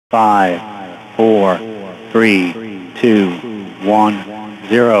5, 4, 3, 2, 1,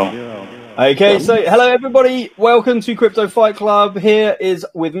 0. Okay, so hello everybody. Welcome to Crypto Fight Club. Here is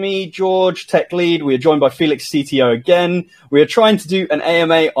with me, George, tech lead. We are joined by Felix, CTO again. We are trying to do an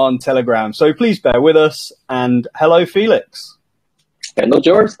AMA on Telegram, so please bear with us. And hello, Felix. Hello,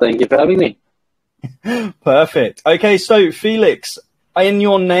 George. Thank you for having me. Perfect. Okay, so Felix, in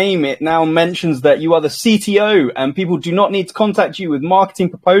your name, it now mentions that you are the CTO and people do not need to contact you with marketing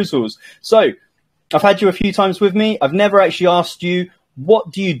proposals. So I've had you a few times with me. I've never actually asked you,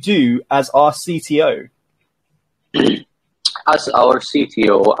 what do you do as our CTO? As our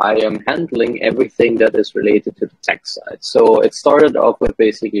CTO, I am handling everything that is related to the tech side. So it started off with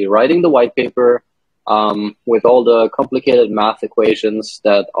basically writing the white paper with all the complicated math equations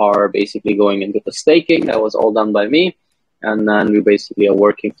that are basically going into the staking. That was all done by me. And then we basically are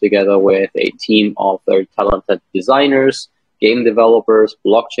working together with a team of very talented designers, game developers,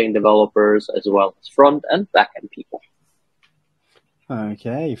 blockchain developers, as well as front and back end people.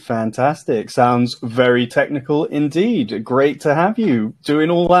 Okay, fantastic. Sounds very technical indeed. Great to have you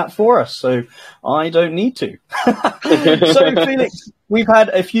doing all that for us, so I don't need to. So, Felix, we've had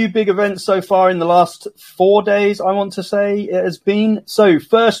a few big events so far in the last 4 days, I want to say it has been. So,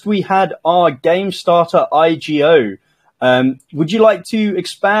 first we had our Game Starter IGO. Would you like to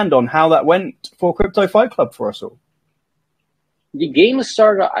expand on how that went for Crypto Fight Club for us all? The Game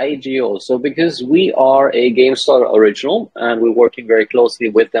Starter IGO, so because we are a Game Starter original and we're working very closely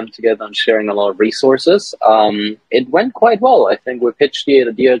with them together and sharing a lot of resources, it went quite well. I think we pitched the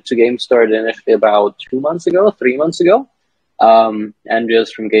idea to Game Starter initially about 3 months ago.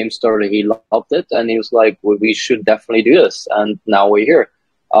 Andreas from Game Starter, he loved it and he was like, well, we should definitely do this. And now we're here.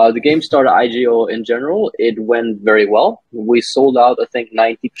 The Game Starter IGO in general, it went very well. We sold out, I think,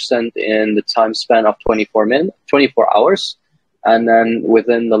 90% in the time span of 24 hours. And then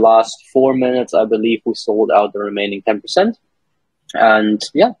within the last 4 minutes, I believe we sold out the remaining 10%. And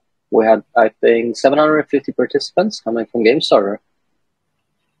yeah, we had, I think, 750 participants coming from Game Starter.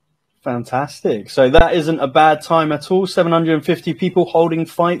 Fantastic. So that isn't a bad time at all. 750 people holding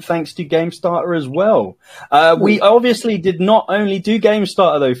fight thanks to Game Starter as well. We obviously did not only do Game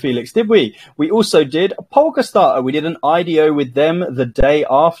Starter though, Felix, did we? We also did a Polka Starter. We did an IDO with them the day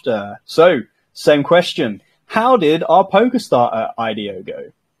after. So, same question. How did our Polka Starter IDO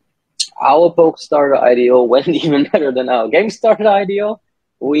go? Our Polka Starter IDO went even better than our Game Starter IDO.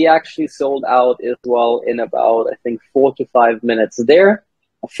 We actually sold out as well in about, I think, 4 to 5 minutes there.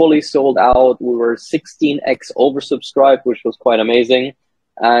 Fully sold out. We were 16x oversubscribed, which was quite amazing.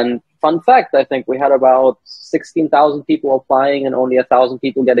 And fun fact, I think we had about 16,000 people applying and only 1,000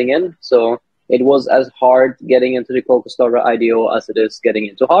 people getting in. So it was as hard getting into the Polka Starter IDO as it is getting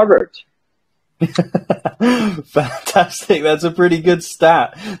into Harvard. Fantastic. That's a pretty good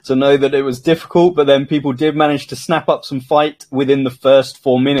stat to know that it was difficult, but then people did manage to snap up some fight within the first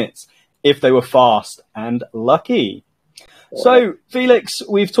 4 minutes if they were fast and lucky. So, Felix,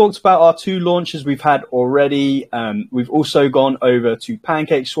 we've talked about our 2 launches we've had already. We've also gone over to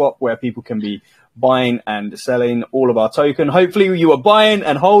PancakeSwap, where people can be buying and selling all of our token. Hopefully you are buying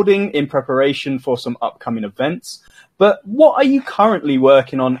and holding in preparation for some upcoming events. But what are you currently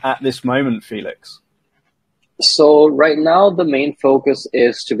working on at this moment, Felix? So right now, the main focus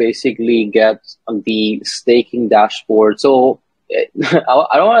is to basically get the staking dashboard. So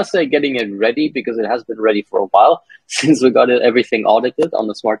I don't want to say getting it ready because it has been ready for a while since we got everything audited on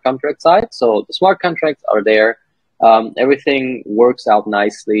the smart contract side. So the smart contracts are there. Everything works out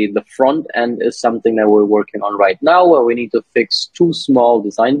nicely. The front end is something that we're working on right now where we need to fix 2 small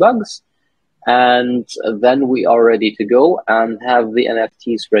design bugs. And then we are ready to go and have the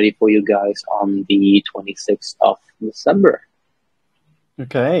NFTs ready for you guys on the 26th of December.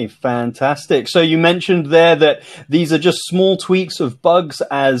 Okay, fantastic. So you mentioned there that these are just small tweaks of bugs.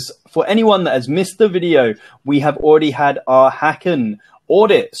 As for anyone that has missed the video, we have already had our Hacken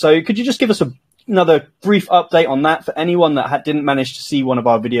audit. So could you just give us another brief update on that for anyone that didn't manage to see one of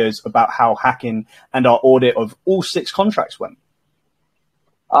our videos about how Hacken and our audit of all 6 contracts went?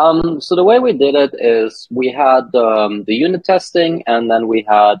 So the way we did it is we had the unit testing and then we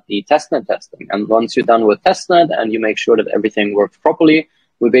had the testnet testing. And once you're done with testnet and you make sure that everything works properly,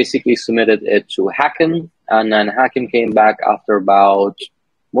 we basically submitted it to Hacken. And then Hacken came back after about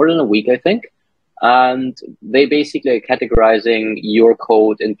more than a week, I think. And they basically are categorizing your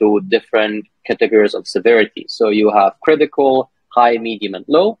code into different categories of severity. So you have critical, high, medium, and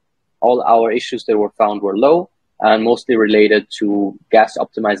low. All our issues that were found were low, and mostly related to gas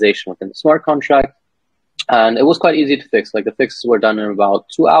optimization within the smart contract. And it was quite easy to fix. Like the fixes were done in about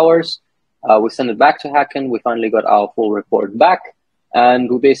 2 hours. We sent it back to Hacken. We finally got our full report back. and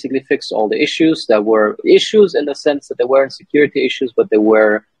we basically fixed all the issues that were issues in the sense that they weren't security issues, but they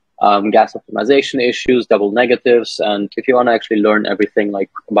were gas optimization issues, double negatives. And if you want to actually learn everything like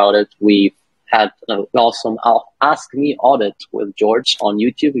about it, we had an awesome Ask Me audit with George on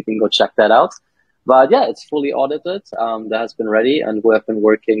YouTube. You can go check that out. But yeah, it's fully audited. That has been ready, and we have been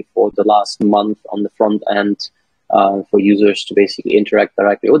working for the last month on the front end for users to basically interact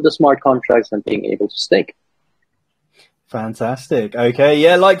directly with the smart contracts and being able to stake. Fantastic. Okay.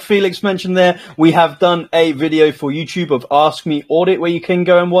 Yeah. Like Felix mentioned there, we have done a video for YouTube of Ask Me Audit where you can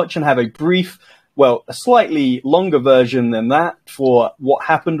go and watch and have a brief, well, a slightly longer version than that for what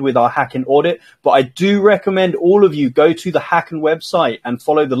happened with our Hacken audit. But I do recommend all of you go to the Hacken website and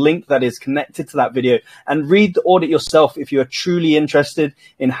follow the link that is connected to that video and read the audit yourself if you are truly interested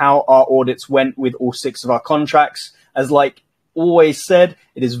in how our audits went with all 6 of our contracts. As like always said,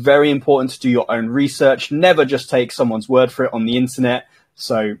 it is very important to do your own research. Never just take someone's word for it on the internet.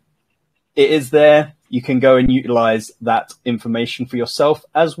 So it is there. You can go and utilize that information for yourself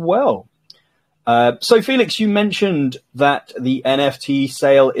as well. So Felix, you mentioned that the NFT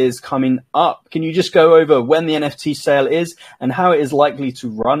sale is coming up. Can you just go over when the NFT sale is and how it is likely to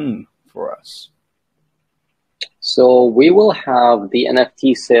run for us? So we will have the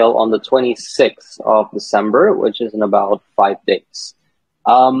NFT sale on the 26th of December, which is in about 5 days.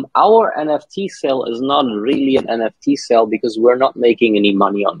 Our NFT sale is not really an NFT sale because we're not making any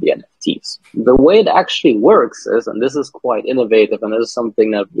money on the NFTs. The way it actually works is, and this is quite innovative, and this is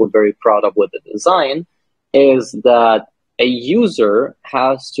something that we're very proud of with the design, is that a user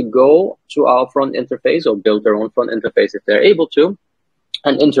has to go to our front interface or build their own front interface if they're able to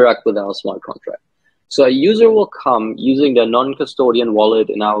and interact with our smart contract. So a user will come using their non-custodian wallet,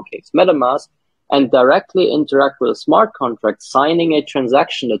 in our case MetaMask, and directly interact with a smart contract, signing a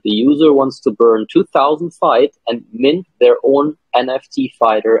transaction that the user wants to burn 2,000 fight and mint their own NFT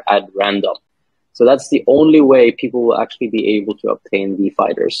fighter at random. So that's the only way people will actually be able to obtain the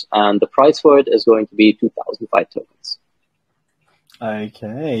fighters. And the price for it is going to be 2,000 fight tokens.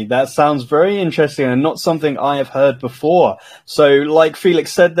 Okay, that sounds very interesting and not something I have heard before. So like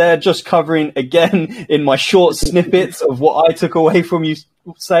Felix said there, just covering again in my short snippets of what I took away from you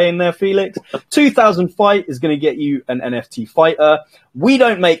saying there, Felix, 2,000 fight is going to get you an NFT fighter. We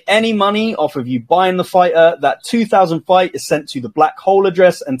don't make any money off of you buying the fighter. That 2,000 fight is sent to the black hole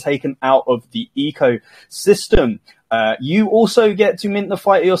address and taken out of the ecosystem. You also get to mint the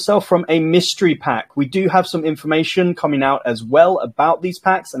fighter yourself from a mystery pack. We do have some information coming out as well about these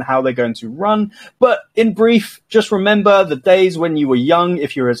packs and how they're going to run. But in brief, just remember the days when you were young,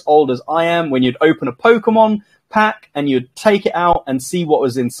 if you're as old as I am, when you'd open a Pokemon pack and you'd take it out and see what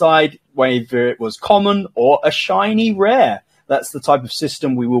was inside, whether it was common or a shiny rare. That's the type of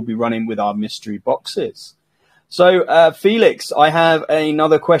system we will be running with our mystery boxes. So, Felix, I have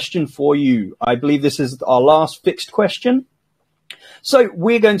another question for you. I believe this is our last fixed question. So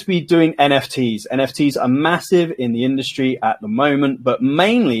we're going to be doing NFTs. NFTs are massive in the industry at the moment, but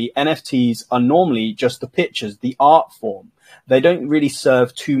mainly NFTs are normally just the pictures, the art form. They don't really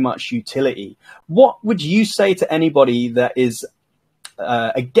serve too much utility. What would you say to anybody that is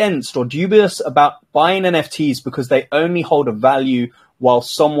against or dubious about buying NFTs because they only hold a value while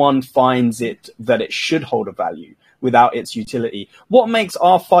someone finds it that it should hold a value without its utility? What makes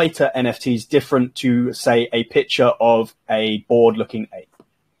our fighter NFTs different to, say, a picture of a bored-looking ape?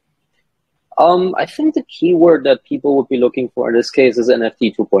 I think the keyword that people would be looking for in this case is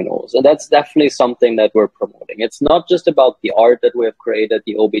NFT 2.0s, and that's definitely something that we're promoting. It's not just about the art that we have created,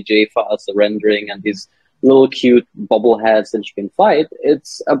 the OBJ files, the rendering, and these little cute bobbleheads that you can fight.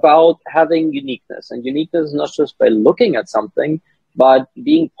 It's about having uniqueness, and uniqueness is not just by looking at something, but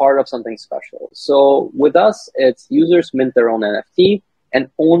being part of something special. So with us, it's users mint their own NFT, and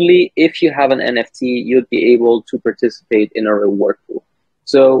only if you have an NFT, you'd be able to participate in a reward pool.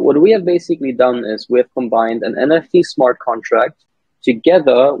 So what we have basically done is we have combined an NFT smart contract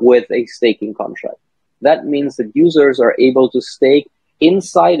together with a staking contract. That means that users are able to stake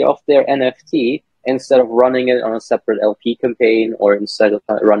inside of their NFT instead of running it on a separate LP campaign or instead of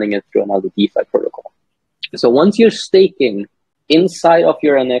running it through another DeFi protocol. So once you're staking inside of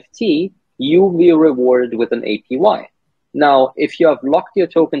your NFT, you'll be rewarded with an APY. Now, if you have locked your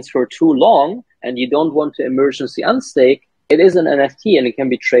tokens for too long and you don't want to emergency unstake, it is an NFT and it can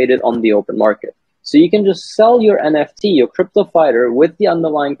be traded on the open market. So you can just sell your NFT, your crypto fighter, with the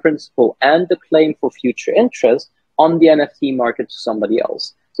underlying principle and the claim for future interest on the NFT market to somebody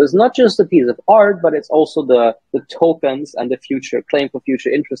else. So it's not just a piece of art, but it's also the tokens and the future claim for future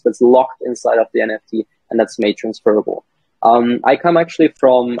interest that's locked inside of the NFT and that's made transferable. I come actually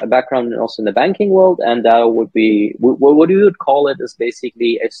from a background also in the banking world, and that would be what you would call it is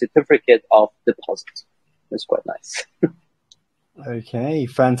basically a certificate of deposit. It's quite nice. Okay,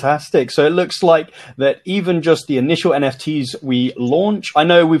 fantastic. So it looks like that even just the initial NFTs we launch, I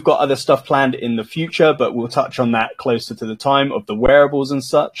know we've got other stuff planned in the future, but we'll touch on that closer to the time of the wearables and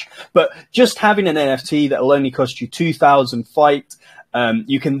such. But just having an NFT that will only cost you 2,000 fight,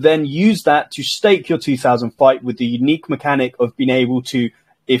 you can then use that to stake your 2,000 fight with the unique mechanic of being able to,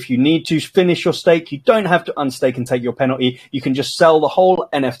 if you need to finish your stake, you don't have to unstake and take your penalty. You can just sell the whole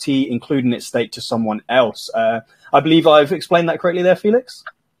NFT, including its stake, to someone else. I believe I've explained that correctly there, Felix?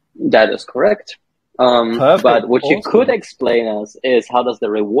 That is correct. Perfect. But what Awesome. you could explain us is how does the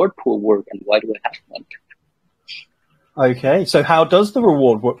reward pool work and why do we have one? Okay, so how does the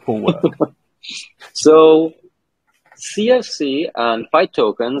reward pool work? So CFC and fight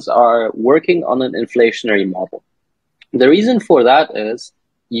tokens are working on an inflationary model. The reason for that is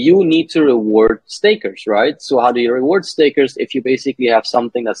you need to reward stakers, right? So how do you reward stakers if you basically have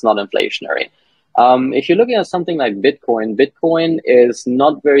something that's not inflationary? If you're looking at something like Bitcoin is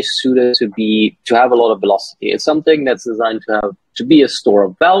not very suited to have a lot of velocity. It's something that's designed to be a store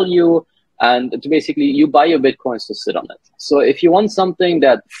of value, and to basically you buy your Bitcoins to sit on it. So if you want something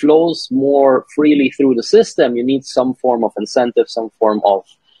that flows more freely through the system, you need some form of incentive, some form of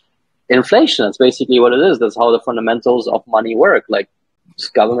inflation. That's basically what it is. That's how the fundamentals of money work. Like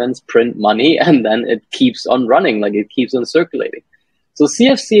governments print money and then it keeps on running, like it keeps on circulating. So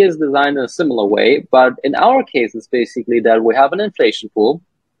CFC is designed in a similar way, but in our case, it's basically that we have an inflation pool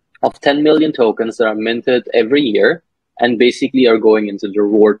of 10 million tokens that are minted every year and basically are going into the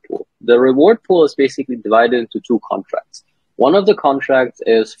reward pool. The reward pool is basically divided into two contracts. One of the contracts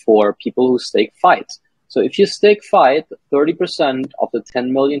is for people who stake fight. So if you stake fight, 30% of the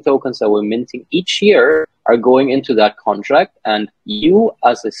 10 million tokens that we're minting each year are going into that contract, and you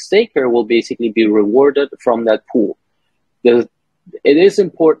as a staker will basically be rewarded from that pool. It is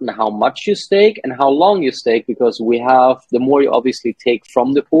important how much you stake and how long you stake, because the more you obviously take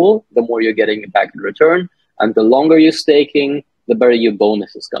from the pool, the more you're getting back in return. And the longer you're staking, the better your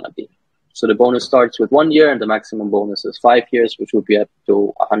bonus is going to be. So the bonus starts with 1 year and the maximum bonus is 5 years, which would be up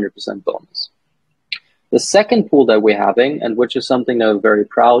to 100% bonus. The second pool that we're having, and which is something that we're very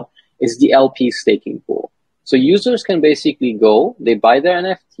proud, is the LP staking pool. So users can basically they buy their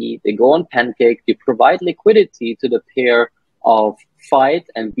NFT, they go on Pancake, they provide liquidity to the pair of Fight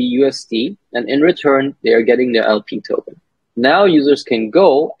and BUSD, and in return, they are getting their LP token. Now users can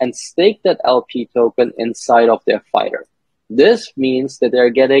go and stake that LP token inside of their fighter. This means that they're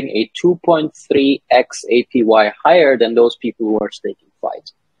getting a 2.3x APY higher than those people who are staking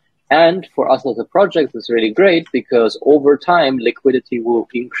Fight. And for us as a project, it's really great because over time, liquidity will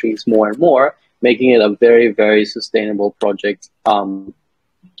increase more and more, making it a very, very sustainable project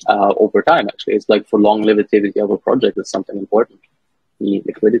over time, actually. It's like for longevity of a project, it's something important, the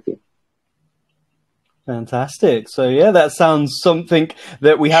liquidity. Fantastic. So yeah, that sounds something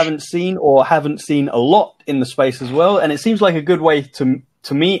that we haven't seen a lot in the space as well. And it seems like a good way to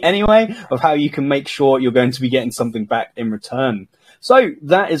me anyway, of how you can make sure you're going to be getting something back in return. So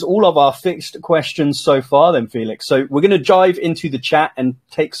that is all of our fixed questions so far then, Felix. So we're going to dive into the chat and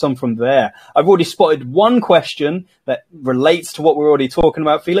take some from there. I've already spotted one question that relates to what we're already talking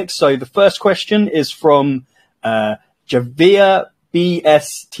about, Felix. So the first question is from Javier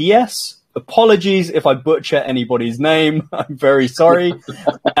BSTS. Apologies if I butcher anybody's name. I'm very sorry.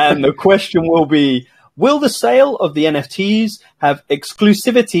 And the question will be, will the sale of the NFTs have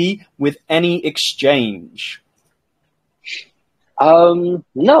exclusivity with any exchange?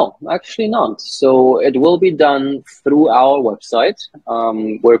 No, actually not. So it will be done through our website,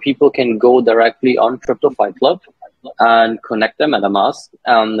 where people can go directly on Crypto Fight Club and connect their MetaMask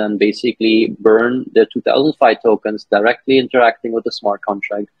and then basically burn their 2000 Fight tokens directly interacting with the smart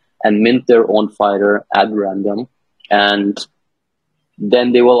contract and mint their own fighter at random. And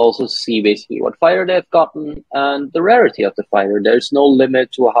then they will also see basically what fighter they've gotten and the rarity of the fighter. There's no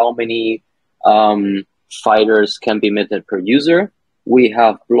limit to how many fighters can be minted per user. We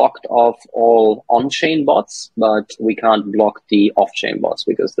have blocked off all on-chain bots, but we can't block the off-chain bots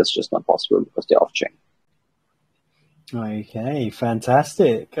because that's just not possible because they're off-chain. Okay,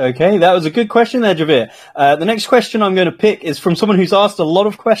 fantastic. Okay, that was a good question there, Javier. The next question I'm going to pick is from someone who's asked a lot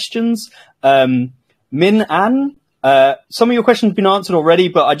of questions. Min An. Some of your questions have been answered already,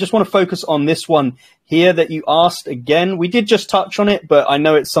 but I just want to focus on this one here that you asked again. We did just touch on it, but I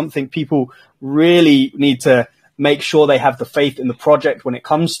know it's something people really need to make sure they have the faith in the project when it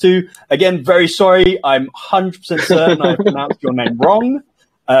comes to. Again, very sorry. I'm 100% certain I pronounced your name wrong.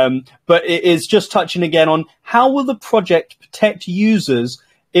 But it is just touching again on how will the project protect users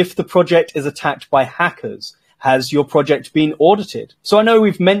if the project is attacked by hackers? Has your project been audited? So I know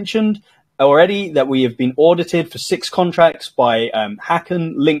we've mentioned already that we have been audited for 6 contracts by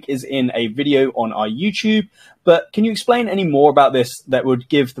Hacken. Link is in a video on our YouTube. But can you explain any more about this that would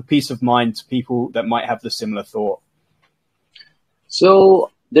give the peace of mind to people that might have the similar thought? So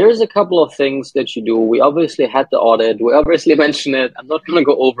there's a couple of things that you do. We obviously had the audit. We obviously mentioned it. I'm not going to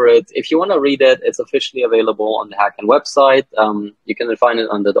go over it. If you want to read it, it's officially available on the Hacken website. You can find it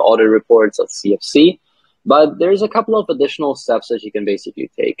under the audit reports at CFC. But there's a couple of additional steps that you can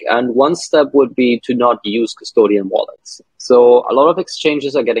basically take. And one step would be to not use custodian wallets. So a lot of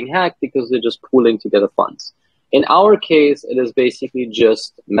exchanges are getting hacked because they're just pooling together funds. In our case, it is basically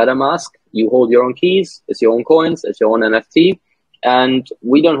just MetaMask. You hold your own keys. It's your own coins. It's your own NFT. And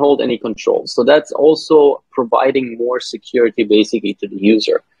we don't hold any control. So that's also providing more security basically to the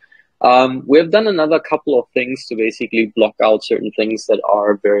user. We have done another couple of things to basically block out certain things that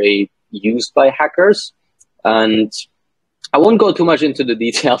are very used by hackers. And I won't go too much into the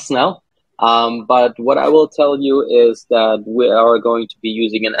details now. But what I will tell you is that we are going to be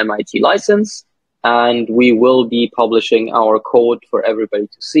using an MIT license, and we will be publishing our code for everybody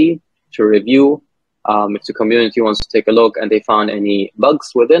to see, to review. If the community wants to take a look and they found any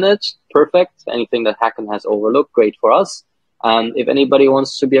bugs within it, perfect. Anything that Hacken has overlooked, great for us. And if anybody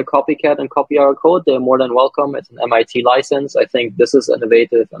wants to be a copycat and copy our code, they're more than welcome. It's an MIT license. I think this is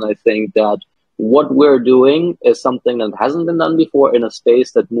innovative, and I think that what we're doing is something that hasn't been done before in a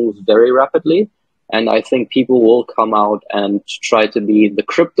space that moves very rapidly. And I think people will come out and try to be the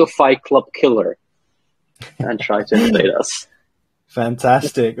crypto fight club killer and try to invade us.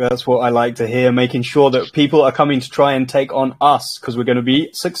 Fantastic. That's what I like to hear, making sure that people are coming to try and take on us because we're going to be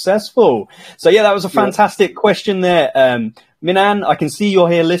successful. So yeah, that was a fantastic question there. Minan, I can see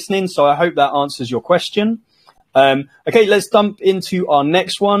you're here listening, so I hope that answers your question. Okay, let's dump into our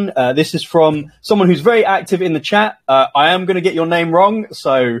next one. This is from someone who's very active in the chat. I am going to get your name wrong,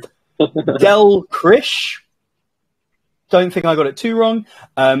 so Del Krish. Don't think I got it too wrong.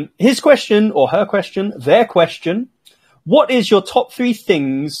 His question, or her question, their question. What is your top 3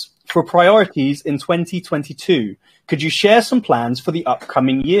 things for priorities in 2022? Could you share some plans for the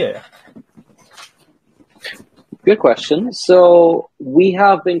upcoming year? Good question. So we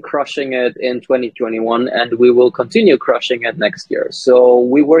have been crushing it in 2021, and we will continue crushing it next year. So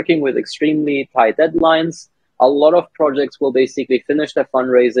we're working with extremely tight deadlines. A lot of projects will basically finish their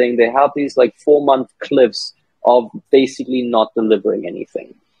fundraising. They have these like 4-month cliffs of basically not delivering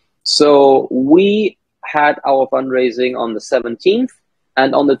anything. So we had our fundraising on the 17th,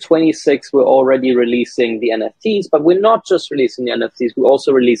 and on the 26th, we're already releasing the NFTs, but we're not just releasing the NFTs, we're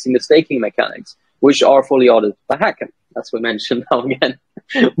also releasing the staking mechanics, which are fully audited by Hacken. That's what we mentioned now again.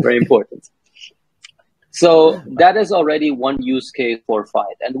 Very important. So that is already one use case for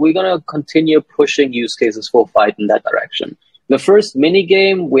Fight, and we're going to continue pushing use cases for Fight in that direction. The first mini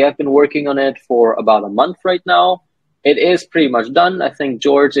game, we have been working on it for about a month right now. It is pretty much done. I think,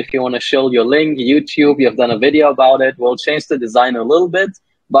 George, if you want to show your link, YouTube, you have done a video about it. We'll change the design a little bit.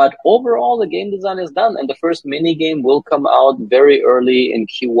 But overall, the game design is done. And the first mini game will come out very early in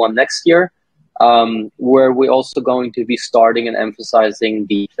Q1 next year, where we're also going to be starting and emphasizing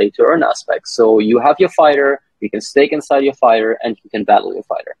the play-to-earn aspect. So you have your fighter, you can stake inside your fighter, and you can battle your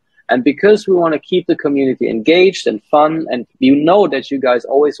fighter. And because we want to keep the community engaged and fun, and you know that you guys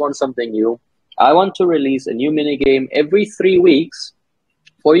always want something new, I want to release a new minigame every 3 weeks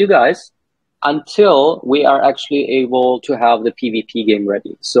for you guys until we are actually able to have the PvP game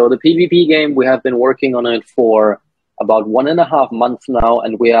ready. So the PvP game, we have been working on it for about 1.5 months now,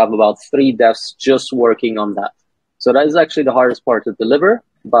 and we have about 3 devs just working on that. So that is actually the hardest part to deliver,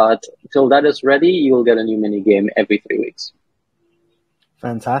 but until that is ready, you will get a new minigame every 3 weeks.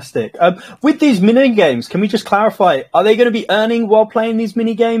 Fantastic. With these mini games, can we just clarify, are they going to be earning while playing these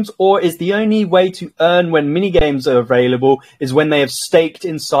mini games, or is the only way to earn when mini games are available is when they have staked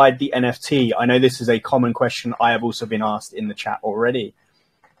inside the NFT? I know this is a common question I have also been asked in the chat already.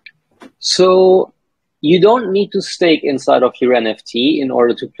 So you don't need to stake inside of your NFT in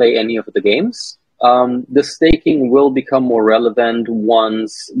order to play any of the games. The staking will become more relevant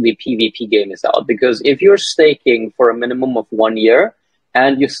once the PvP game is out, because if you're staking for a minimum of 1 year,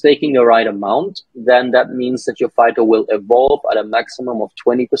 and you're staking the right amount, then that means that your fighter will evolve at a maximum of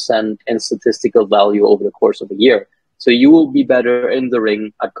 20% in statistical value over the course of a year. So you will be better in the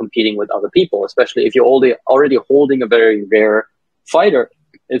ring at competing with other people, especially if you're already holding a very rare fighter,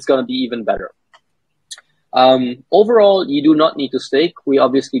 it's going to be even better. Overall, you do not need to stake. We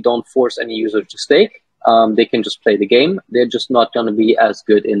obviously don't force any user to stake. They can just play the game. They're just not going to be as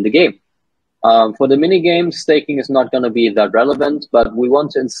good in the game. For the mini games, staking is not going to be that relevant, but we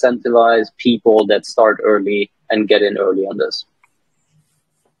want to incentivize people that start early and get in early on this.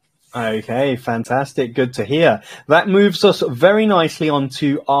 Okay, fantastic. Good to hear. That moves us very nicely on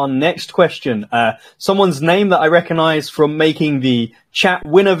to our next question. Someone's name that I recognize from making the chat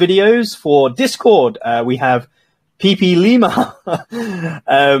winner videos for Discord. We have PP Lima.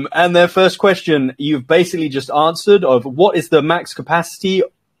 And their first question, you've basically just answered of what is the max capacity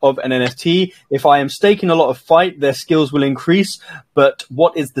of an NFT? If I am staking a lot of fight, their skills will increase, but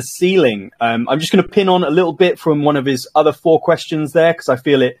what is the ceiling? I'm just going to pin on a little bit from one of his other 4 questions there, because I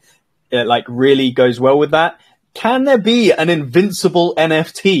feel it like really goes well with that. Can there be an invincible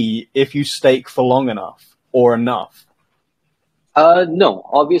NFT if you stake for long enough or enough? No,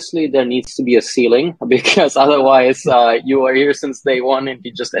 obviously there needs to be a ceiling, because otherwise you are here since day one and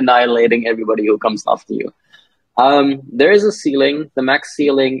you're just annihilating everybody who comes after you. There is a ceiling. The max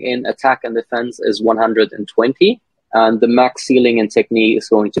ceiling in attack and defense is 120, and the max ceiling in technique is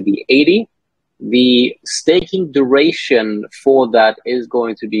going to be 80. The staking duration for that is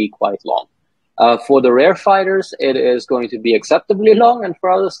going to be quite long. For the rare fighters, it is going to be acceptably long, and for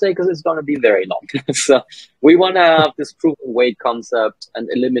other stakers, it's going to be very long. So we want to have this proof of weight concept and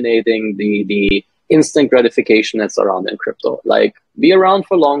eliminating the instant gratification that's around in crypto. Like, be around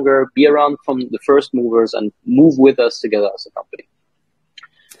for longer, be around from the first movers, and move with us together as a company.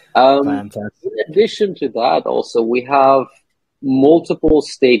 In addition to that, also, we have multiple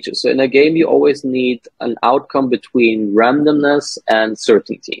stages. So in a game, you always need an outcome between randomness and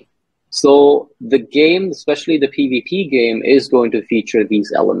certainty. So the game, especially the PvP game, is going to feature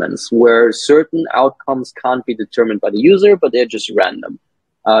these elements where certain outcomes can't be determined by the user, but they're just random.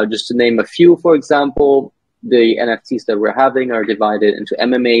 Just to name a few, for example, the NFTs that we're having are divided into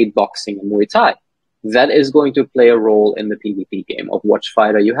MMA, boxing, and Muay Thai. That is going to play a role in the PvP game of which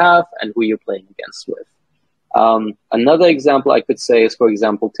fighter you have and who you're playing against with. Another example I could say is, for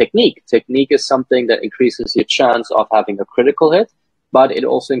example, technique. Technique is something that increases your chance of having a critical hit, but it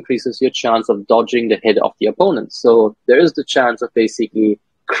also increases your chance of dodging the hit of the opponent. So there is the chance of basically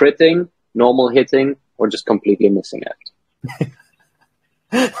critting, normal hitting, or just completely missing it.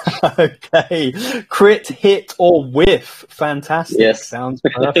 Okay. Crit, hit, or whiff. Fantastic. Yes. Sounds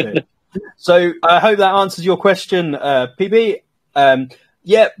perfect. So I hope that answers your question, PB.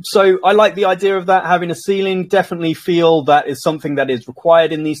 Yeah, so I like the idea of that, having a ceiling. Definitely feel that is something that is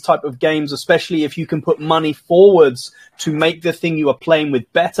required in these type of games, especially if you can put money forwards to make the thing you are playing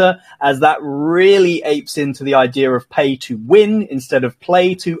with better, as that really apes into the idea of pay to win instead of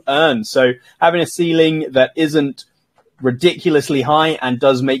play to earn. So having a ceiling that isn't ridiculously high and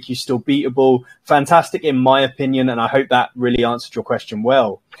does make you still beatable, fantastic in my opinion, and I hope that really answered your question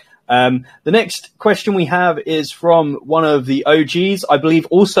well. The next question we have is from one of the OGs, I believe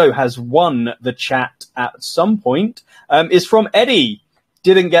also has won the chat at some point, is from Eddie.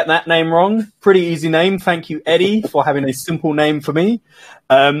 Didn't get that name wrong. Pretty easy name. Thank you, Eddie, for having a simple name for me.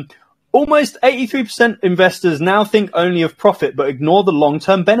 Almost 83% investors now think only of profit but ignore the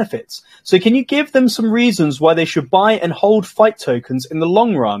long-term benefits. So can you give them some reasons why they should buy and hold fight tokens in the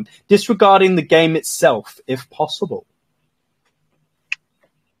long run, disregarding the game itself, if possible?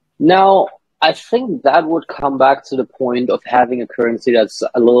 Now, I think that would come back to the point of having a currency that's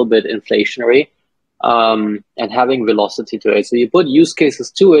a little bit inflationary, and having velocity to it. So you put use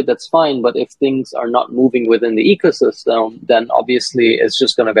cases to it, that's fine, but if things are not moving within the ecosystem, then obviously it's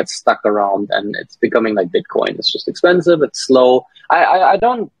just going to get stuck around and it's becoming like Bitcoin. It's just expensive, it's slow. I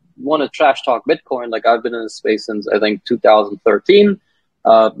don't want to trash talk Bitcoin. Like, I've been in this space since, I think, 2013.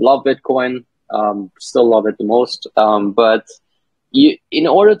 Love Bitcoin, still love it the most, but in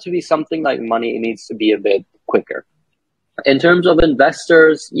order to be something like money, it needs to be a bit quicker. In terms of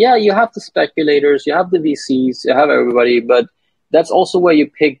investors, yeah, you have the speculators, you have the VCs, you have everybody, but that's also where you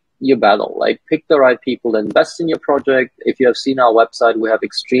pick your battle. Like, pick the right people that invest in your project. If you have seen our website, we have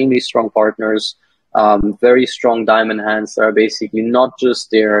extremely strong partners, very strong diamond hands that are basically not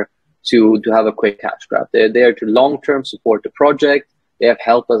just there to have a quick cash grab. They're there to long-term support the project. They have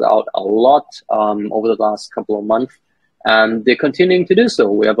helped us out a lot over the last couple of months. And they're continuing to do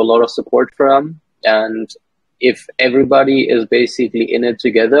so. We have a lot of support for them. And if everybody is basically in it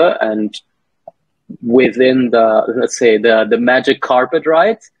together and within the, let's say, the magic carpet,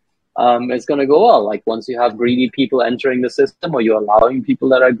 right, it's going to go well. Like, once you have greedy people entering the system, or you're allowing people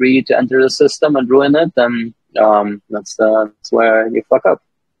that are greedy to enter the system and ruin it, then that's where you fuck up.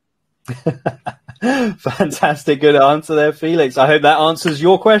 Fantastic. Good answer there, Felix. I hope that answers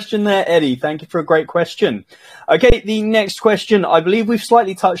your question there, Eddie. Thank you for a great question. Okay, the next question, I believe we've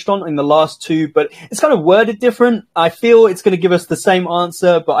slightly touched on in the last two, but it's kind of worded different. I feel it's going to give us the same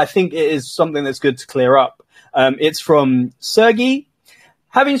answer, but I think it is something that's good to clear up. It's from Sergey.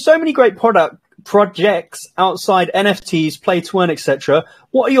 Having so many great projects outside NFTs, play to earn, etc.,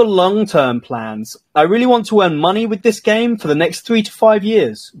 what are your long-term plans? I really want to earn money with this game for the next 3 to 5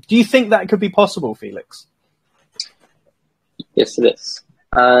 years. Do you think that could be possible, Felix? Yes, it is.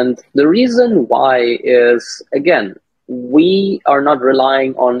 And the reason why is, again, we are not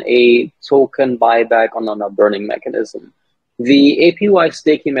relying on a token buyback on a burning mechanism. The APY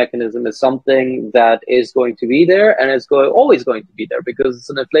staking mechanism is something that is going to be there, and it's always going to be there because it's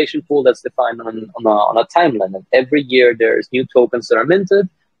an inflation pool that's defined on a timeline. And every year there's new tokens that are minted.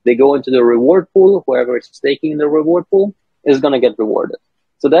 They go into the reward pool. Whoever is staking in the reward pool is going to get rewarded.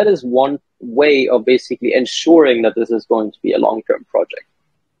 So that is one way of basically ensuring that this is going to be a long-term project.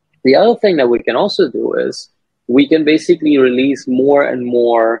 The other thing that we can also do is we can basically release more and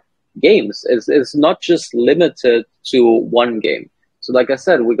more games. It's not just limited to one game. So like I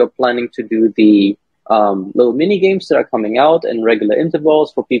said, we got planning to do the little mini games that are coming out in regular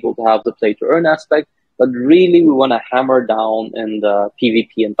intervals for people to have the play to earn aspect. But really, we want to hammer down in the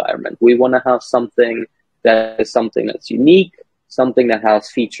PvP environment. We want to have something that's unique, something that has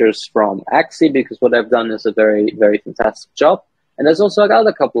features from Axie, because what I've done is a very, very fantastic job. And there's also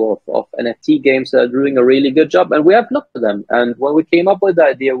another couple of NFT games that are doing a really good job, and we have looked at them. And when we came up with the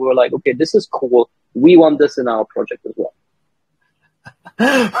idea, we were like, okay, this is cool. We want this in our project as well.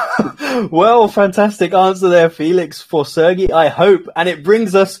 Well, fantastic answer there, Felix, for Sergey, I hope. And it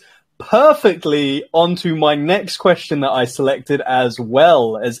brings us perfectly onto my next question that I selected as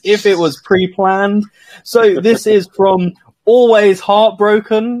well, as if it was pre-planned. So this is from Always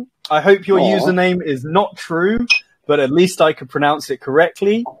Heartbroken. I hope your username is not true, but at least I could pronounce it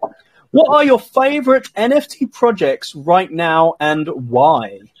correctly. What are your favorite NFT projects right now and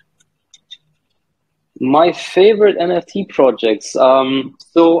why? My favorite NFT projects.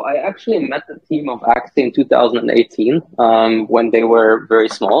 So I actually met the team of Axie in 2018 when they were very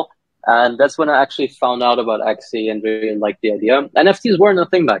small. And that's when I actually found out about Axie and really liked the idea. NFTs weren't a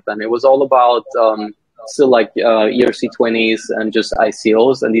thing back then. It was all about still like ERC20s and just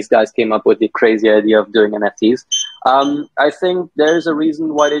ICOs, and these guys came up with the crazy idea of doing NFTs. I think there's a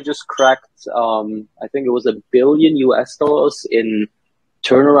reason why they just cracked, I think it was $1 billion in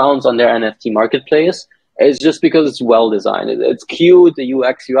turnarounds on their NFT marketplace. It's just because it's well designed. It's cute, the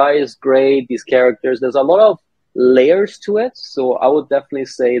UX UI is great, these characters, there's a lot of layers to it. So I would definitely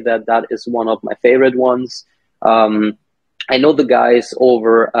say that that is one of my favorite ones. I know the guys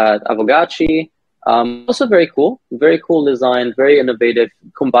over at Avogachi. Also very cool design, very innovative,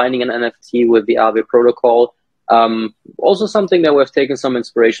 combining an NFT with the Aave protocol. Also something that we've taken some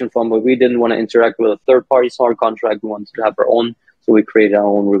inspiration from, but we didn't want to interact with a third-party smart contract. We wanted to have our own, so we created our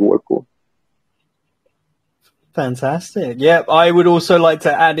own reward pool. Fantastic. Yeah, I would also like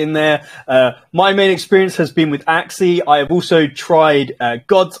to add in there, my main experience has been with Axie. I have also tried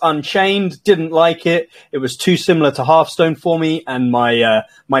Gods Unchained, didn't like it. It was too similar to Hearthstone for me, and my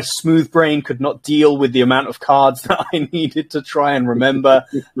smooth brain could not deal with the amount of cards that I needed to try and remember.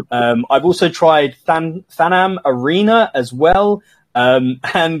 I've also tried Thanam Arena as well.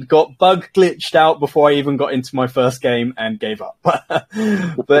 And got bug glitched out before I even got into my first game and gave up.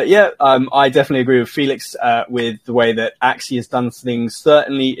 But yeah, I definitely agree with Felix with the way that Axie has done things.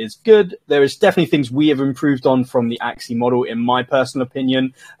 Certainly is good. There is definitely things we have improved on from the Axie model, in my personal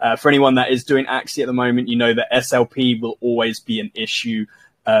opinion. For anyone that is doing Axie at the moment, you know that SLP will always be an issue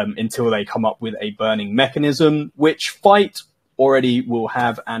until they come up with a burning mechanism, which Fight already will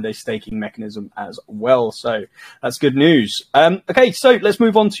have, and a staking mechanism as well. So that's good news. Okay, so let's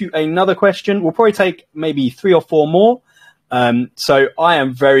move on to another question. We'll probably take maybe 3 or 4 more. So I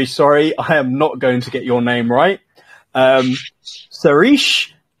am very sorry. I am not going to get your name right.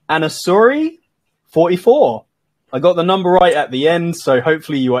 Sarish Anasuri 44. I got the number right at the end, so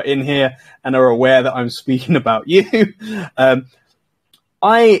hopefully you are in here and are aware that I'm speaking about you.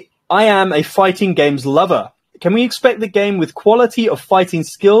 I am a fighting games lover. Can we expect the game with quality of fighting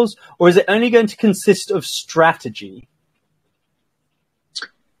skills, or is it only going to consist of strategy?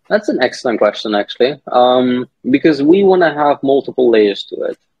 That's an excellent question, actually, because we want to have multiple layers to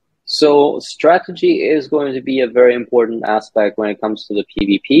it. So strategy is going to be a very important aspect when it comes to the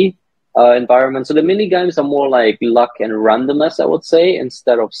PvP environment. So the mini games are more like luck and randomness, I would say,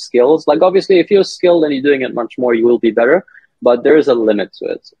 instead of skills. Like obviously, if you're skilled and you're doing it much more, you will be better, but there is a limit to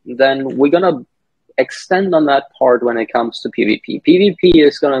it. Then we're going to extend on that part when it comes to PvP. PvP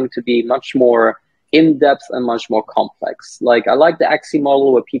is going to be much more in-depth and much more complex. Like, I like the Axie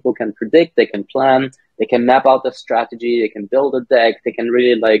model where people can predict, they can plan, they can map out the strategy, they can build a deck, they can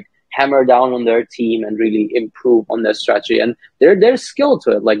really like hammer down on their team and really improve on their strategy. And there's skill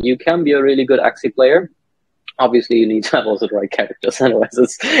to it. Like, you can be a really good Axie player. Obviously, you need to have also the right characters, otherwise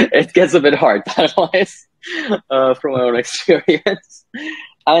it gets a bit hard otherwise, from my own experience.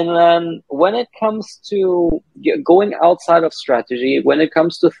 And then when it comes to going outside of strategy, when it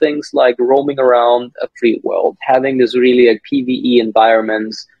comes to things like roaming around a free world, having this really like PvE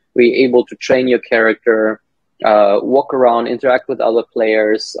environment where you're able to train your character, walk around, interact with other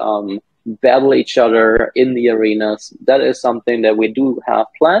players, battle each other in the arenas, that is something that we do have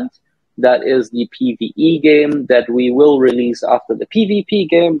planned. That is the PvE game that we will release after the PvP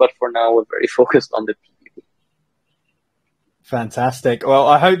game, but for now we're very focused on the PvP. Fantastic. Well,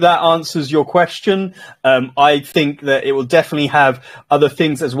 I hope that answers your question. I think that it will definitely have other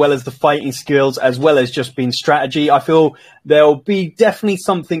things as well as the fighting skills, as well as just being strategy. I feel there'll be definitely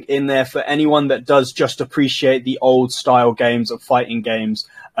something in there for anyone that does just appreciate the old style games of fighting games,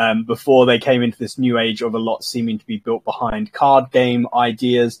 before they came into this new age of a lot seeming to be built behind card game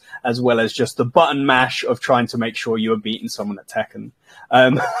ideas, as well as just the button mash of trying to make sure you are beating someone at Tekken.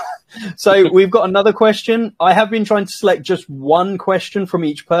 So we've got another question. I have been trying to select just one question from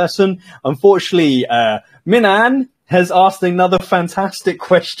each person. Unfortunately, Minan has asked another fantastic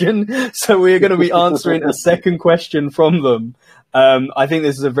question, so we're going to be answering a second question from them. I think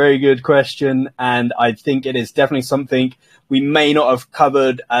this is a very good question, and I think it is definitely something we may not have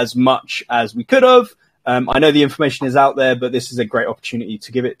covered as much as we could have. I know the information is out there, but this is a great opportunity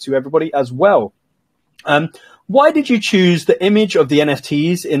to give it to everybody as well. Why did you choose the image of the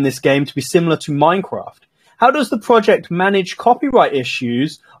NFTs in this game to be similar to Minecraft? How does the project manage copyright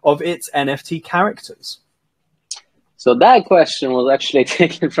issues of its NFT characters? So that question was actually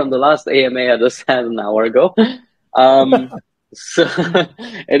taken from the last AMA I just had an hour ago. So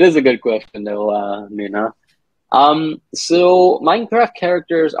it is a good question though, Nina. So Minecraft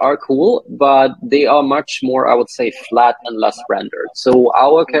characters are cool, but they are much more, I would say, flat and less rendered. So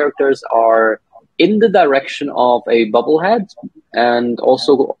our characters are in the direction of a bubblehead and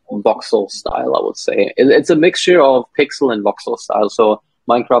also voxel style, I would say. It's a mixture of pixel and voxel style. So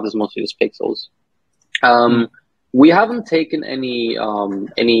Minecraft is mostly just pixels. We haven't taken any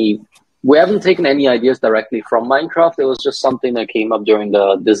ideas directly from Minecraft. It was just something that came up during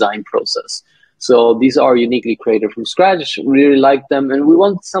the design process. So these are uniquely created from scratch. We really like them, and we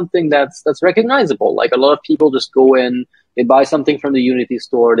want something that's recognizable. Like, a lot of people just go in, they buy something from the Unity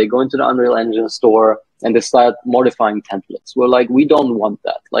store, they go into the Unreal Engine store, and they start modifying templates. We're like, we don't want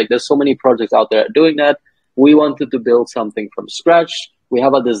that. Like, there's so many projects out there doing that. We wanted to build something from scratch. We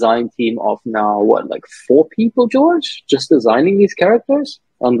have a design team of now, like 4 people, George, just designing these characters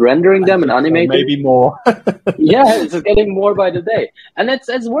and rendering them and animating. Maybe more. Yeah, it's getting more by the day. And it's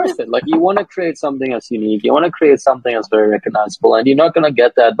worth it. Like, you want to create something that's unique. You want to create something that's very recognizable. And you're not going to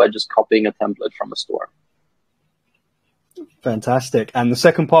get that by just copying a template from a store. Fantastic. And the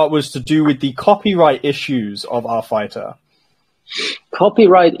second part was to do with the copyright issues of our fighter.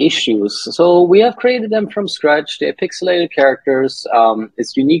 Copyright issues. So we have created them from scratch. They're pixelated characters.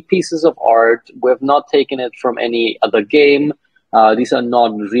 It's unique pieces of art. We have not taken it from any other game. These are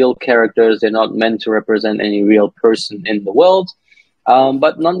not real characters. They're not meant to represent any real person in the world.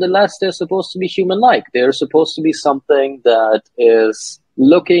 But nonetheless, they're supposed to be human-like. They're supposed to be something that is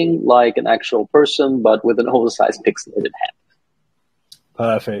looking like an actual person, but with an oversized pixelated head.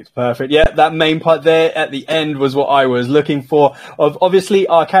 Perfect, perfect. Yeah, that main part there at the end was what I was looking for. Obviously,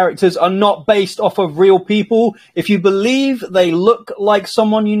 our characters are not based off of real people. If you believe they look like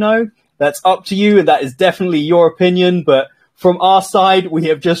someone you know, that's up to you, and that is definitely your opinion. But from our side, we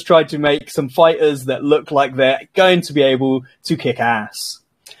have just tried to make some fighters that look like they're going to be able to kick ass.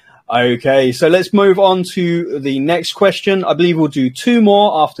 Okay, so let's move on to the next question. I believe we'll do 2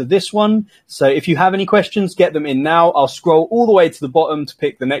 more after this one. So if you have any questions, get them in now. I'll scroll all the way to the bottom to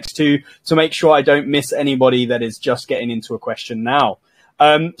pick the next 2 to make sure I don't miss anybody that is just getting into a question now.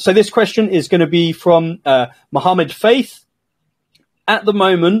 So this question is going to be from Mohammed Faith. At the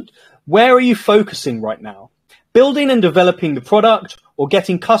moment, where are you focusing right now? Building and developing the product, or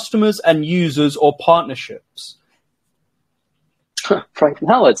getting customers and users or partnerships? Right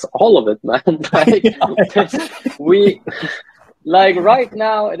now, it's all of it, man. Right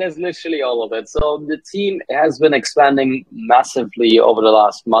now, it is literally all of it. So the team has been expanding massively over the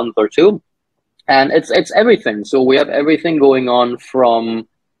last month or 2, and it's everything. So we have everything going on from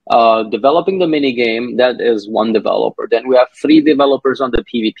Developing the mini game, that is one developer. Then we have 3 developers on the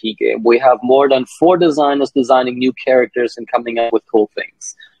PvP game. We have more than 4 designers designing new characters and coming up with cool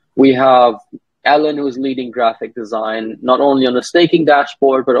things. We have Ellen, who's leading graphic design, not only on the staking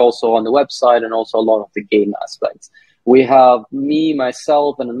dashboard, but also on the website and also a lot of the game aspects. We have me,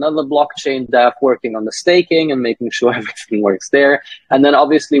 myself, and another blockchain dev working on the staking and making sure everything works there. And then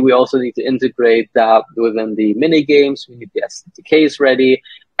obviously we also need to integrate that within the mini games. We need the SDKs ready.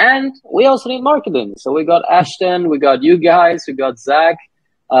 And we also need marketing. So we got Ashton, we got you guys, we got Zach,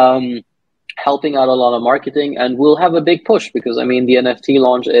 helping out a lot of marketing. And we'll have a big push because, I mean, the NFT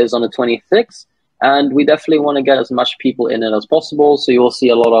launch is on the 26th. And we definitely want to get as much people in it as possible. So you will see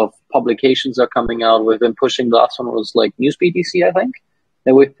a lot of publications are coming out. We've been pushing. The last one was like News BTC, I think,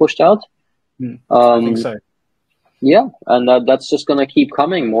 that we've pushed out. I think so. Yeah, and that's just going to keep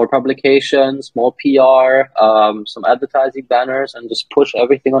coming. More publications, more PR, some advertising banners, and just push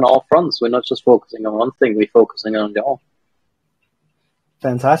everything on all fronts. We're not just focusing on one thing. We're focusing on the all.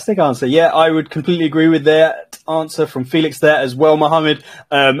 Fantastic answer. Yeah, I would completely agree with that answer from Felix there as well, Mohammed.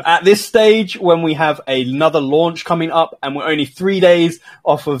 At this stage, when we have another launch coming up and we're only 3 days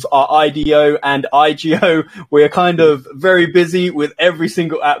off of our IDO and IGO, we're kind of very busy with every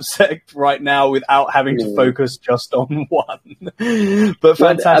single app sect right now without having to focus just on one. But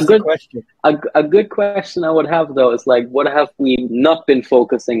fantastic question. A good question I would have, though, is like, what have we not been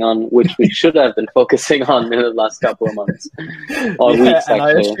focusing on, which we should have been focusing on in the last couple of months or weeks? And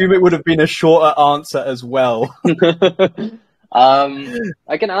I assume it would have been a shorter answer as well.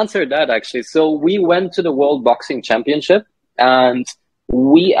 I can answer that, actually. So we went to the World Boxing Championship, and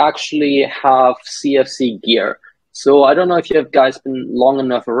we actually have CFC gear. So I don't know if you have guys been long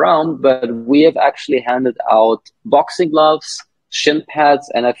enough around, but we have actually handed out boxing gloves, shin pads,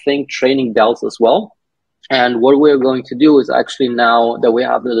 and I think training belts as well. And what we're going to do is actually, now that we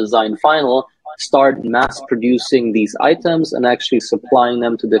have the design final, start mass producing these items and actually supplying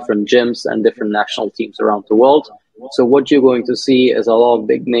them to different gyms and different national teams around the world. So what you're going to see is a lot of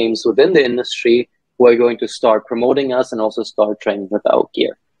big names within the industry who are going to start promoting us and also start training with our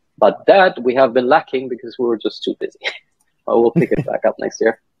gear. But that we have been lacking because we were just too busy. But we'll pick it back up next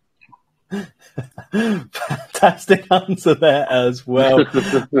year. Fantastic answer there as well.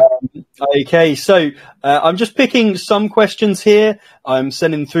 Okay, so I'm just picking some questions here. I'm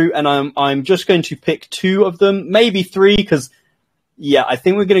sending through, and I'm just going to pick 2 of them, maybe 3, because yeah, I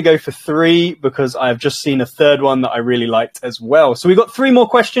think we're going to go for 3 because I've just seen a third one that I really liked as well. So we've got 3 more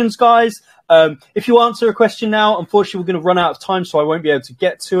questions, guys. If you answer a question now, unfortunately, we're going to run out of time, so I won't be able to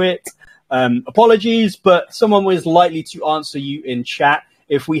get to it. Apologies, but someone was likely to answer you in chat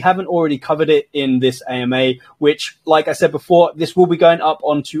if we haven't already covered it in this AMA, which, like I said before, this will be going up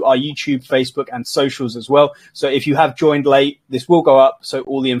onto our YouTube, Facebook, and socials as well. So if you have joined late, this will go up, so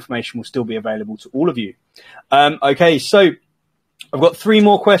all the information will still be available to all of you. Okay, so I've got 3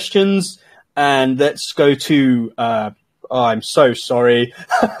 more questions, and let's go to, I'm so sorry.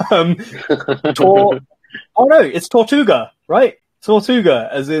 Oh no, it's Tortuga, right? Tortuga,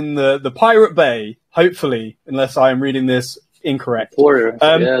 as in the Pirate Bay, hopefully, unless I am reading this incorrect.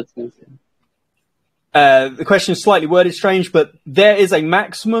 The question is slightly worded strange, but there is a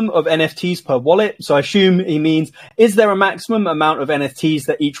maximum of NFTs per wallet. So I assume he means, is there a maximum amount of NFTs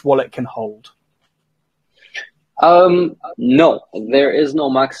that each wallet can hold? No, there is no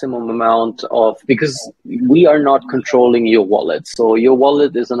maximum amount because we are not controlling your wallet. So your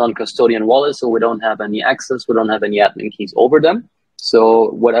wallet is a non-custodian wallet, so we don't have any access, we don't have any admin keys over them. So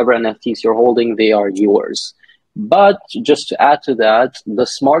whatever NFTs you're holding, they are yours. But just to add to that, the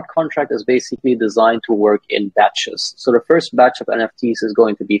smart contract is basically designed to work in batches. So the first batch of NFTs is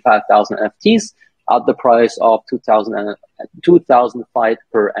going to be 5,000 NFTs at the price of 2,000 FIDE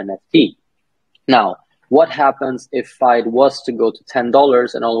per NFT. Now, what happens if FIDE was to go to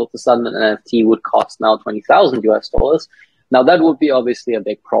 $10 and all of a sudden an NFT would cost now 20,000 US dollars? Now that would be obviously a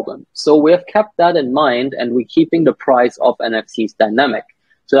big problem. So we have kept that in mind, and we're keeping the price of NFTs dynamic.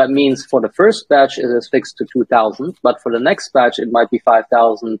 So that means for the first batch, it is fixed to 2,000, but for the next batch, it might be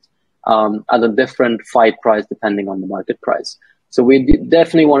 5,000 at a different FIDE price depending on the market price. So we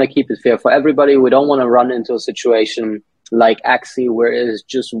definitely want to keep it fair for everybody. We don't want to run into a situation like Axie, where it is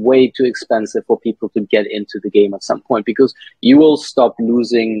just way too expensive for people to get into the game at some point, because you will stop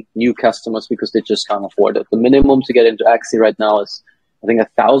losing new customers because they just can't afford it. The minimum to get into Axie right now is, I think,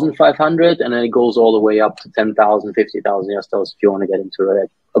 1,500, and then it goes all the way up to 10,000, 50,000 US dollars if you want to get into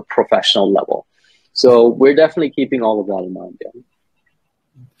a professional level. So we're definitely keeping all of that in mind. Yeah.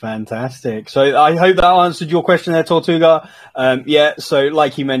 Fantastic. So I hope that answered your question there, Tortuga. Yeah, so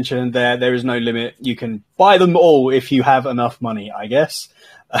like you mentioned there is no limit. You can buy them all if you have enough money, I guess.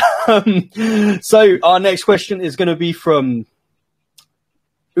 So our next question is going to be from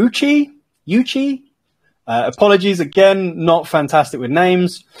Uchi. Apologies again, not fantastic with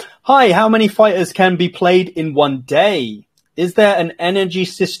names. Hi, how many fighters can be played in one day? Is there an energy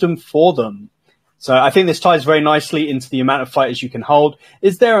system for them? So I think this ties very nicely into the amount of fighters you can hold.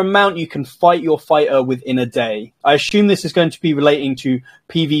 Is there an amount you can fight your fighter within a day? I assume this is going to be relating to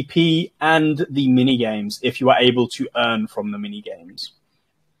PvP and the minigames, if you are able to earn from the minigames.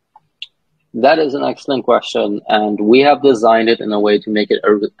 That is an excellent question, and we have designed it in a way to make it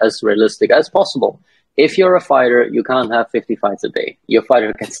as realistic as possible. If you're a fighter, you can't have 50 fights a day. Your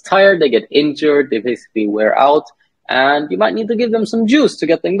fighter gets tired, they get injured, they basically wear out, and you might need to give them some juice to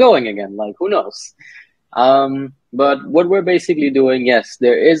get them going again, like who knows. But what we're basically doing, yes,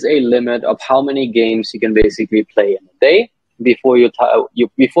 there is a limit of how many games you can basically play in a day before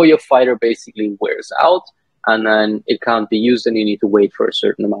your fighter basically wears out, and then it can't be used and you need to wait for a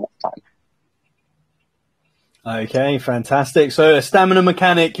certain amount of time. Okay, fantastic. So a stamina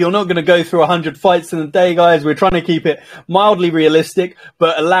mechanic, you're not going to go through 100 fights in a day, guys. We're trying to keep it mildly realistic,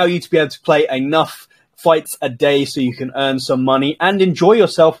 but allow you to be able to play enough fights a day so you can earn some money and enjoy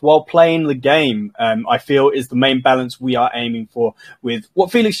yourself while playing the game. I feel is the main balance we are aiming for with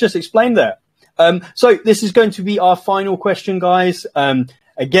what Felix just explained there. So this is going to be our final question, guys.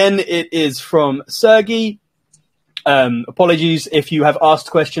 Again, it is from Sergey. Apologies if you have asked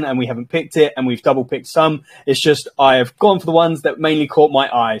a question and we haven't picked it and we've double picked some. It's just I have gone for the ones that mainly caught my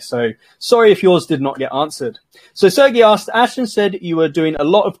eye. So sorry if yours did not get answered. So Sergey asked, Ashton said you were doing a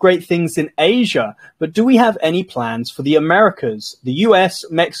lot of great things in Asia, but do we have any plans for the Americas, the US,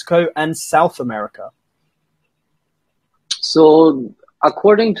 Mexico, and South America? So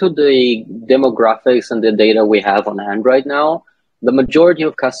according to the demographics and the data we have on hand right now, the majority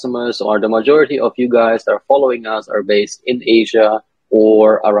of customers or the majority of you guys that are following us are based in Asia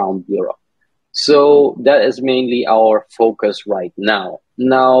or around Europe. So that is mainly our focus right now.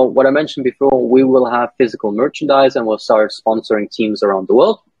 Now, what I mentioned before, we will have physical merchandise and we'll start sponsoring teams around the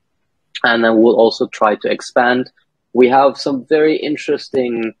world. And then we'll also try to expand. We have some very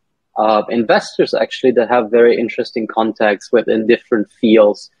interesting investors actually that have very interesting contacts within different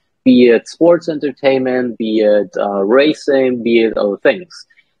fields, be it sports entertainment, be it racing, be it other things.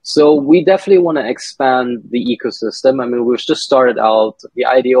 So we definitely want to expand the ecosystem. I mean, we've just started out. The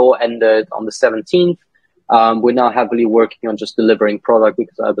IDO ended on the 17th. We're now heavily working on just delivering product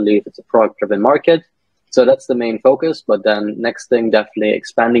because I believe it's a product-driven market. So that's the main focus. But then next thing, definitely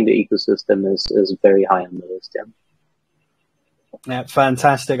expanding the ecosystem is very high on the list, yeah. Yeah,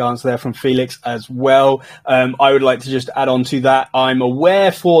 fantastic answer there from Felix as well. I would like to just add on to that. I'm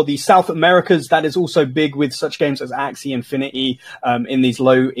aware for the South Americas, that is also big with such games as Axie Infinity in these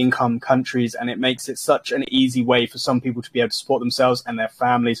low-income countries, and it makes it such an easy way for some people to be able to support themselves and their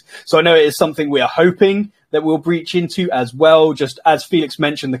families. So I know it is something we are hoping that we'll breach into as well. Just as Felix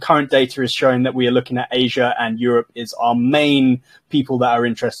mentioned, the current data is showing that we are looking at Asia and Europe is our main people that are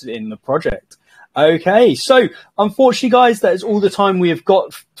interested in the project. Okay, so unfortunately, guys, that is all the time we have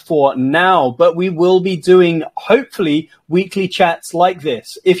got for now, but we will be doing, hopefully, weekly chats like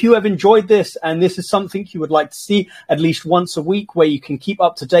this. If you have enjoyed this and this is something you would like to see at least once a week where you can keep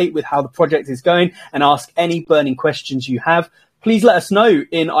up to date with how the project is going and ask any burning questions you have, please let us know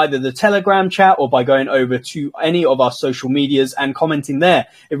in either the Telegram chat or by going over to any of our social medias and commenting there.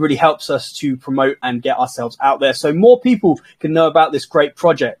 It really helps us to promote and get ourselves out there so more people can know about this great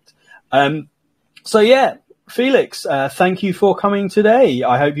project. So yeah, Felix, thank you for coming today.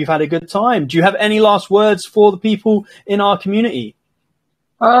 I hope you've had a good time. Do you have any last words for the people in our community?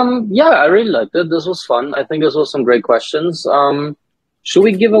 Yeah, I really liked it. This was fun. I think this was some great questions. Should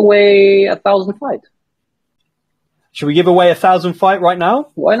we give away 1,000 fight? Should we give away 1,000 fight right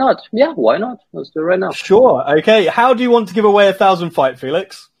now? Why not? Yeah, why not? Let's do it right now. Sure. Okay. How do you want to give away 1,000 fight,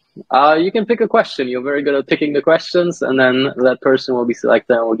 Felix? You can pick a question. You're very good at picking the questions, and then that person will be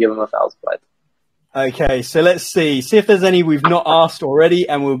selected and we'll give them 1,000 fight. Okay, so let's see if there's any we've not asked already,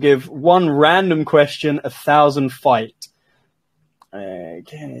 and we'll give one random question 1,000 fight.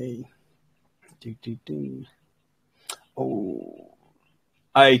 Okay. Oh.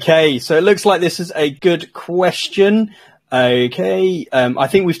 Okay, so it looks like this is a good question. Okay, I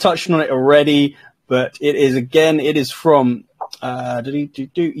think we've touched on it already, but it is from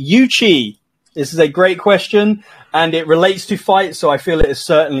Yuchi. This is a great question, and it relates to fight, so I feel it is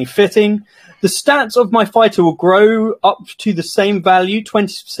certainly fitting. The stats of my fighter will grow up to the same value,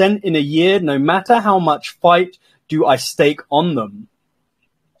 20% in a year, no matter how much fight do I stake on them?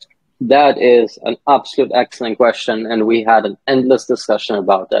 That is an absolute excellent question, and we had an endless discussion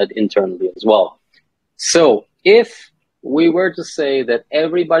about that internally as well. So if we were to say that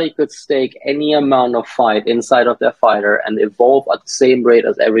everybody could stake any amount of fight inside of their fighter and evolve at the same rate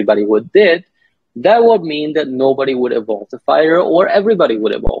as everybody did, that would mean that nobody would evolve the fighter, or everybody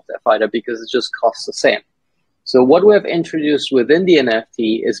would evolve their fighter, because it just costs the same. So what we have introduced within the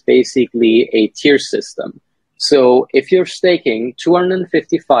NFT is basically a tier system. So if you're staking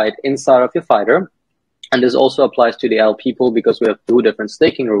 250 fight inside of your fighter, and this also applies to the LP pool because we have 2 different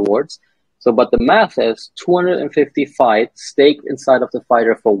staking rewards. So, but the math is 250 fight staked inside of the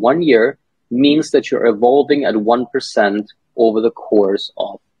fighter for 1 year means that you're evolving at 1% over the course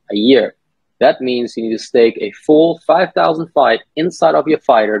of a year. That means you need to stake a full 5,000 fight inside of your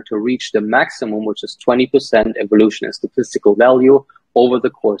fighter to reach the maximum, which is 20% evolution and statistical value over the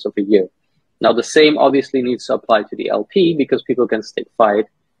course of a year. Now, the same obviously needs to apply to the LP, because people can stake fight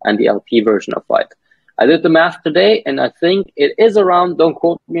and the LP version of fight. I did the math today, and I think it is around, don't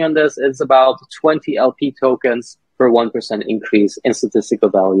quote me on this, it's about 20 LP tokens per 1% increase in statistical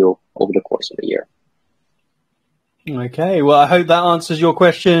value over the course of a year. Okay, well, I hope that answers your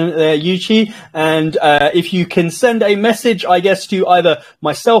question there, Yuchi. And if you can send a message, I guess, to either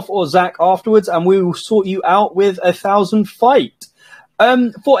myself or Zach afterwards, and we will sort you out with 1,000 fight.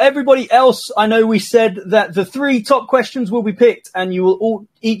 For everybody else, I know we said that the 3 top questions will be picked, and you will all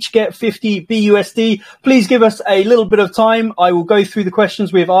each get 50 BUSD. Please give us a little bit of time. I will go through the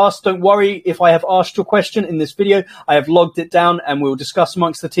questions we have asked. Don't worry if I have asked your question in this video. I have logged it down, and we'll discuss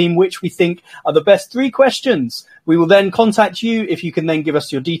amongst the team which we think are the best 3 questions. We will then contact you if you can then give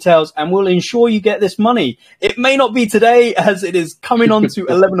us your details, and we'll ensure you get this money. It may not be today, as it is coming on to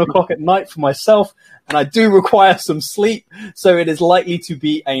 11 o'clock at night for myself, and I do require some sleep, so it is likely to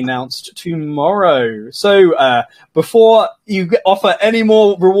be announced tomorrow. So before you offer any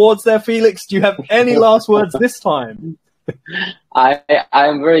more rewards there, Felix, do you have any last words this time?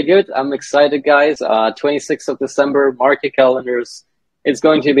 I'm very good. I'm excited, guys. 26th of December, mark your calendars. It's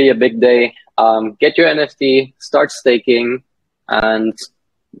going to be a big day. Get your NFT, start staking, and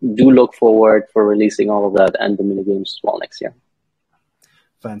do look forward for releasing all of that and the mini games as well next year.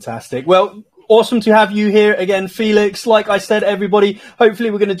 Fantastic. Well, awesome to have you here again, Felix. Like I said, everybody, hopefully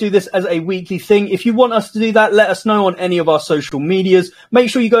we're going to do this as a weekly thing. If you want us to do that, let us know on any of our social medias. Make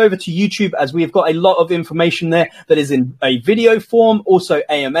sure you go over to YouTube, as we have got a lot of information there that is in a video form, also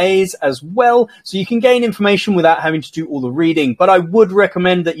AMAs as well. So you can gain information without having to do all the reading. But I would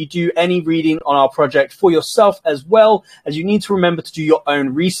recommend that you do any reading on our project for yourself as well, as you need to remember to do your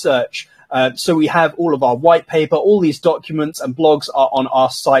own research. So we have all of our white paper, all these documents and blogs are on our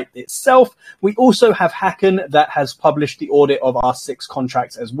site itself. We also have Hacken that has published the audit of our 6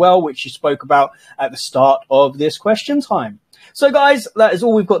 contracts as well, which you spoke about at the start of this question time. So guys, that is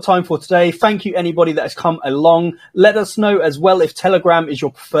all we've got time for today. Thank you anybody that has come along. Let us know as well if Telegram is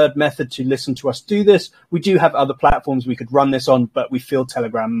your preferred method to listen to us do this. We do have other platforms we could run this on, but we feel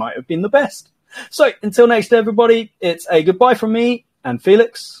Telegram might have been the best. So until next, everybody, it's a goodbye from me and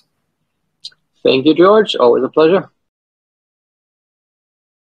Felix. Thank you, George. Always a pleasure.